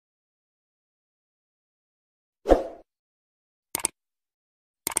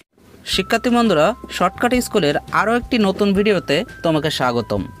শিক্ষার্থী বন্ধুরা, শর্টকাট স্কুলের আরও একটি নতুন ভিডিওতে তোমাকে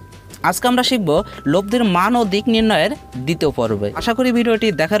স্বাগতম। আজকে আমরা শিখব লব্ধির মান ও দিক নির্ণয়ের দ্বিতীয় পর্বে। আশা করি ভিডিওটি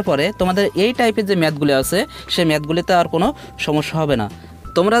দেখার পরে তোমাদের এই টাইপের যে ম্যাথগুলি আছে সেই ম্যাথগুলিতে আর কোনো সমস্যা হবে না।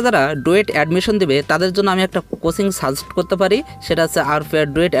 তোমরা যারা ডুয়েট অ্যাডমিশন দিবে তাদের জন্য আমি একটা কোচিং সাজেস্ট করতে পারি, সেটা হচ্ছে আর ফেয়ার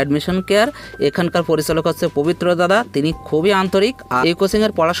ডুয়েট অ্যাডমিশন কেয়ার। এখানকার পরিচালক হচ্ছে পবিত্র দাদা, তিনি খুবই আন্তরিক আর এই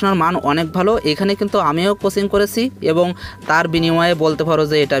কোচিংয়ের পড়াশোনার মান অনেক ভালো। এখানে কিন্তু আমিও কোচিং করেছি এবং তার বিনিময়ে বলতে পারো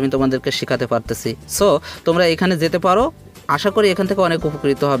যে এটা আমি তোমাদেরকে শেখাতে পারতেছি। সো তোমরা এখানে যেতে পারো, আশা করি এখান থেকে অনেক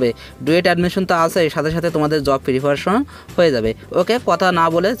উপকৃত হবে। ডুয়েট অ্যাডমিশন তো আছে, সাথে সাথে তোমাদের জব প্রিপারেশন হয়ে যাবে। ওকে, কথা না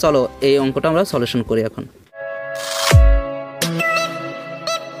বলে চলো এই অঙ্কটা আমরা সলিউশন করি। এখন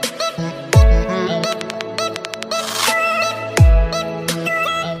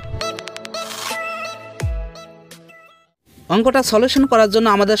অঙ্কটা সলিউশন করার জন্য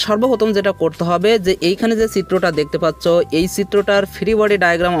আমাদের সর্বপ্রথম যেটা করতে হবে যে এইখানে যে চিত্রটা দেখতে পাচ্ছ এই চিত্রটার ফ্রি বডি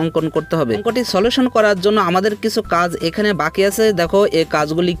ডায়াগ্রাম অঙ্কন করতে হবে। অঙ্কটি সলিউশন করার জন্য আমাদের কিছু কাজ এখানে বাকি আছে। দেখো এই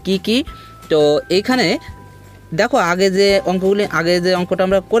কাজগুলি কি কি। তো এইখানে দেখো আগে যে অঙ্কটা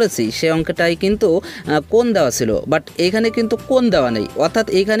আমরা করেছি সেই অঙ্কটাই কিন্তু কোণ দেওয়া ছিল, বাট এইখানে কিন্তু কোণ দেওয়া নেই, অর্থাৎ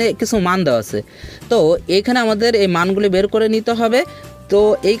এইখানে কিছু মান দেওয়া আছে। তো এইখানে আমাদের এই মানগুলি বের করে নিতে হবে। তো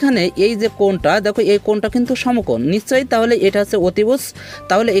এইখানে এই যে কোণটা দেখো, এই কোণটা কিন্তু সমকোণ নিশ্চয়ই, তাহলে এটা হচ্ছে অতিভুজ।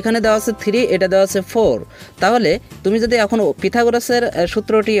 তাহলে এখানে দেওয়া আছে 3, এটা দেওয়া আছে 4। তাহলে তুমি যদি এখন পিথাগোরাসের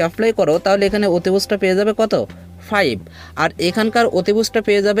সূত্রটি অ্যাপ্লাই করো তাহলে এখানে অতিভুজটা পেয়ে যাবে কত, 5। আর এখানকার অতিভুজটা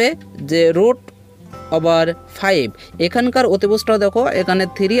পেয়ে যাবে যে √5। এখানকার অতিভুজটাও দেখো, এখানে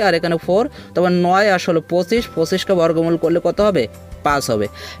 3 আর এখানে 4, তবে 9 আসলে 25কে বর্গমূল করলে কত হবে, 5 হবে।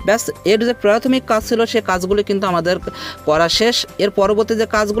 ব্যাস, এর যে প্রাথমিক কাজ ছিল সে কাজগুলি কিন্তু আমাদের করা শেষ। এর পরবর্তী যে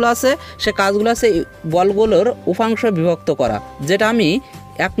কাজগুলো আছে সে কাজগুলো আছে বলগুলোর উপাংশ বিভক্ত করা, যেটা আমি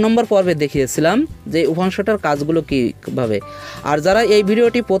 1 নম্বর পর্বে দেখিয়েছিলাম যে উপাংশটার কাজগুলো কীভাবে। আর যারা এই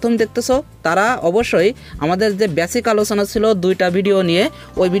ভিডিওটি প্রথম দেখতেছো তারা অবশ্যই আমাদের যে বেসিক আলোচনা ছিল 2টা ভিডিও নিয়ে,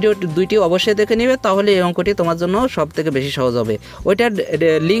 ওই ভিডিওটি 2টি অবশ্যই দেখে নেবে, তাহলে এই অঙ্কটি তোমার জন্য সবথেকে বেশি সহজ হবে। ওইটার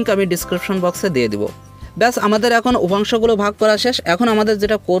লিঙ্ক আমি ডিসক্রিপশন বক্সে দিয়ে দিব। ব্যাস, আমাদের এখন উপাংশগুলো ভাগ করা শেষ। এখন আমাদের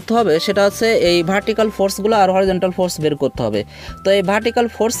যেটা করতে হবে সেটা হচ্ছে এই ভার্টিক্যাল ফোর্সগুলো আর হরিজন্টাল ফোর্স বের করতে হবে। তো এই ভার্টিক্যাল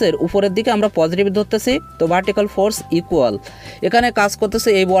ফোর্সের উপরের দিকে আমরা পজিটিভ ধরতেছি, তো ভার্টিক্যাল ফোর্স ইকুয়াল এখানে কাজ করতেছে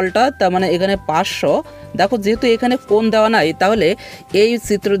এই বলটা, তার মানে এখানে 500। দেখো যেহেতু এখানে কোণ দেওয়া নাই, তাহলে এই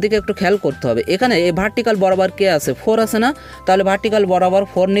চিত্রের দিকে একটু খেয়াল করতে হবে। এখানে এই ভার্টিক্যাল বরাবর কে আছে, 4 আছে না, তাহলে ভার্টিক্যাল বরাবর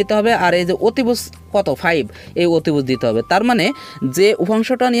 4 নিতে হবে। আর এই যে অতিভুজ কত, 5, এই অতিভুজ দিতে হবে। তার মানে যে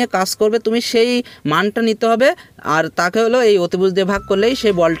উপাংশটা নিয়ে কাজ করবে তুমি সেই মানটা নিতে হবে, আর তাকে হলো এই অতিভুজ দিয়ে ভাগ করলেই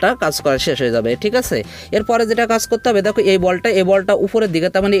সেই বলটা কাজ করা শেষ হয়ে যাবে। ঠিক আছে, এরপরে যেটা কাজ করতে হবে, দেখো এই বলটা উপরের দিকে,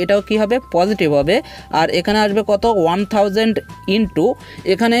 তার মানে এটাও কি হবে, পজিটিভ হবে। আর এখানে আসবে কত, 1000 ইন্টু,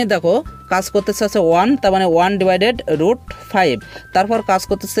 এখানে দেখো কাজ করতেছে আছে 1, তার মানে 1/√5। তারপর কাজ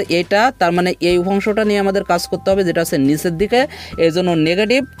করতেছে এটা, তার মানে এই উপাংশটা নিয়ে আমাদের কাজ করতে হবে যেটা আছে নিচের দিকে, এই জন্য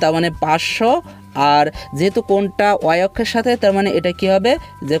নেগেটিভ, তার মানে 500। আর যেহেতু কোণটা y অক্ষের সাথে, তার মানে এটা কি হবে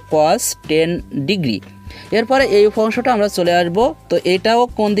যে cos 10 ডিগ্রি। এরপরে এই উপাংশটা আমরা চলে আসব, তো এটাও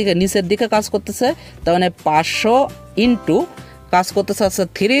কোন দিকে, নিচের দিকে কাজ করতেছে, তার মানে 500 ইন্টু কাজ করতেছে আচ্ছা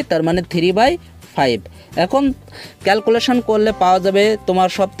 3, তার মানে 3/5। এখন ক্যালকুলেশন করলে পাওয়া যাবে তোমার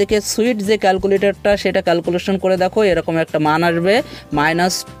সব থেকে সুইট যে ক্যালকুলেটরটা, সেটা ক্যালকুলেশন করে দেখো, এরকম একটা মান আসবে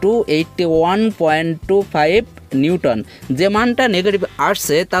 -281.25 নিউটন। যে মানটা নেগেটিভ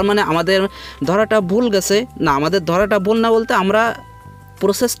আসছে তার মানে আমাদের ধরাটা ভুল গেছে। না, আমাদের ধরাটা ভুল না বলতে আমরা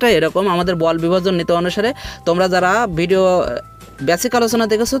প্রসেসটা এরকম, আমাদের বল বিভাজন নীতি অনুসারে তোমরা যারা ভিডিও বেসিক আলোচনা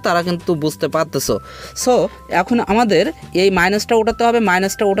দেখেছো তারা কিন্তু বুঝতে পারতেছো। সো এখন আমাদের এই মাইনাসটা ওঠাতে হবে।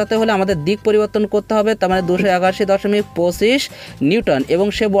 মাইনাসটা ওঠাতে হলে আমাদের দিক পরিবর্তন করতে হবে, তার মানে 281.25 নিউটন, এবং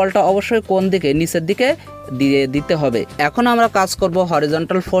সে বলটা অবশ্যই কোন দিকে, নিচের দিকে দিতে হবে। এখন আমরা কাজ করব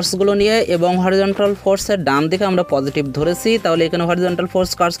হরিজন্টাল ফোর্সগুলো নিয়ে, এবং হরিজন্টাল ফোর্সের ডান দিকে আমরা পজিটিভ ধরেছি, তাহলে এখানে হরিজন্টাল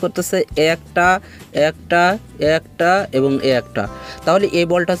ফোর্স কাজ করতেছে একটা এবং একটা। তাহলে এই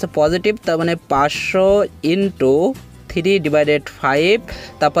বলটা হচ্ছে পজিটিভ, তার মানে 500 ইন্টু 3/5।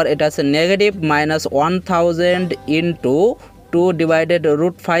 তারপর এটা আছে নেগেটিভ, -1000 ইন্টু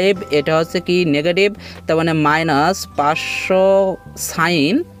 2/√5, এটা হচ্ছে কি নেগেটিভ, তার মানে -500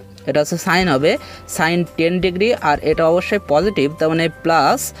 সাইন, এটা হচ্ছে সাইন হবে, সাইন 10 ডিগ্রি। আর এটা অবশ্যই পজিটিভ, তার মানে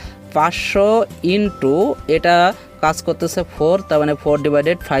 +500 ইন্টু এটা কাজ করতেছে 4, তার মানে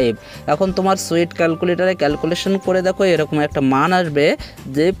 4/5। এখন তোমার সুইট ক্যালকুলেটারে ক্যালকুলেশন করে দেখো, এরকম একটা মান আসবে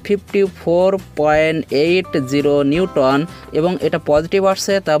যে 54.80 নিউটন, এবং এটা পজিটিভ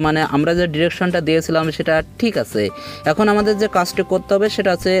আসছে, তার মানে আমরা যে ডিরেকশনটা দিয়েছিলাম সেটা ঠিক আছে। এখন আমাদের যে কাজটি করতে হবে সেটা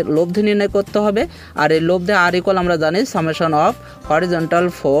হচ্ছে লব্ধি নির্ণয় করতে হবে। আর এই লব্ধি আর ইকুয়াল আমরা জানি সামেশন অফ হরিজন্টাল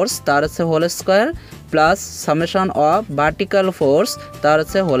ফোর্স, তার হচ্ছে whole square plus summation of vertical force তার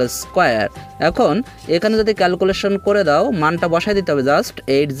হচ্ছে হোল স্কোয়ার। এখন এখানে যদি ক্যালকুলেশন করে দাও মানটা বসাই দিতে হবে জাস্ট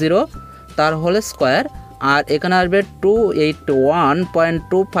 80 তার হোল স্কোয়ার, আর এখানে আসবে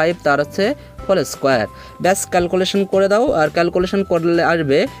 281.25 তার হচ্ছে হোল স্কোয়ার। ব্যাস ক্যালকুলেশন করে দাও, আর ক্যালকুলেশন করলে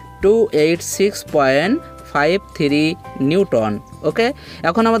আসবে 286.53 নিউটন। ওকে,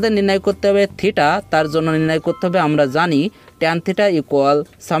 এখন আমাদের নির্ণয় করতে হবে থিটা। তার জন্য নির্ণয় করতে হবে, আমরা জানি tan theta equal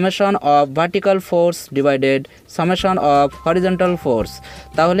summation of vertical force divided summation of horizontal force.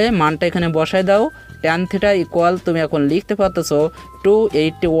 তাহলে মানটা এখানে বসায় দাও। tan থিটা ইকুয়াল তুমি এখন লিখতে পারতেছো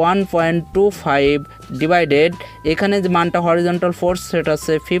 281.25 ডিভাইডেড এখানে যে মানটা হরিজন্টাল ফোর্স সেটা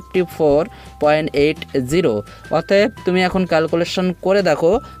হচ্ছে 54.80। অতএব তুমি এখন ক্যালকুলেশন করে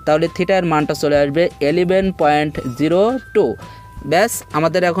দেখো, তাহলে থিটার মানটা চলে আসবে 11.02। ব্যাস,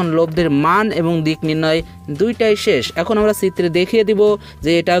 আমাদের এখন লব্ধির মান এবং দিক নির্ণয় দুইটাই শেষ। এখন আমরা চিত্রে দেখিয়ে দিব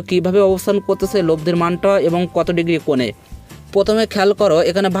যে এটা কিভাবে অবস্থান করতেছে লব্ধির মানটা এবং কত ডিগ্রি কোণে। প্রথমে খেয়াল করো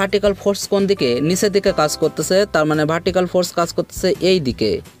এখানে ভার্টিক্যাল ফোর্স কোন দিকে, নিচের দিকে কাজ করতেছে। তার মানে ভার্টিক্যাল ফোর্স কাজ করতেছে এই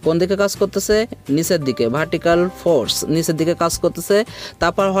দিকে। কোন দিকে কাজ করতেছে? নিচের দিকে। ভার্টিক্যাল ফোর্স নিচের দিকে কাজ করতেছে।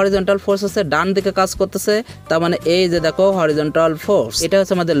 তারপর হরিজন্টাল ফোর্স হচ্ছে ডান দিকে কাজ করতেছে। তার মানে এই যে দেখো হরিজন্টাল ফোর্স, এটা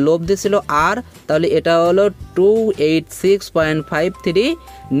হচ্ছে আমাদের লব্ধি ছিল আর, তাহলে এটা হলো 286.53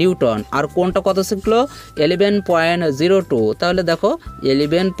 নিউটন। আর কোনটা কত শিখলো? 11.02। তাহলে দেখো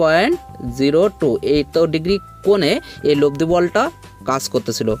 11.02 এই তো ডিগ্রি কোণে এই লব্ধি বলটা কাজ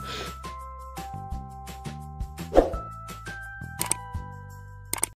করতেছিল।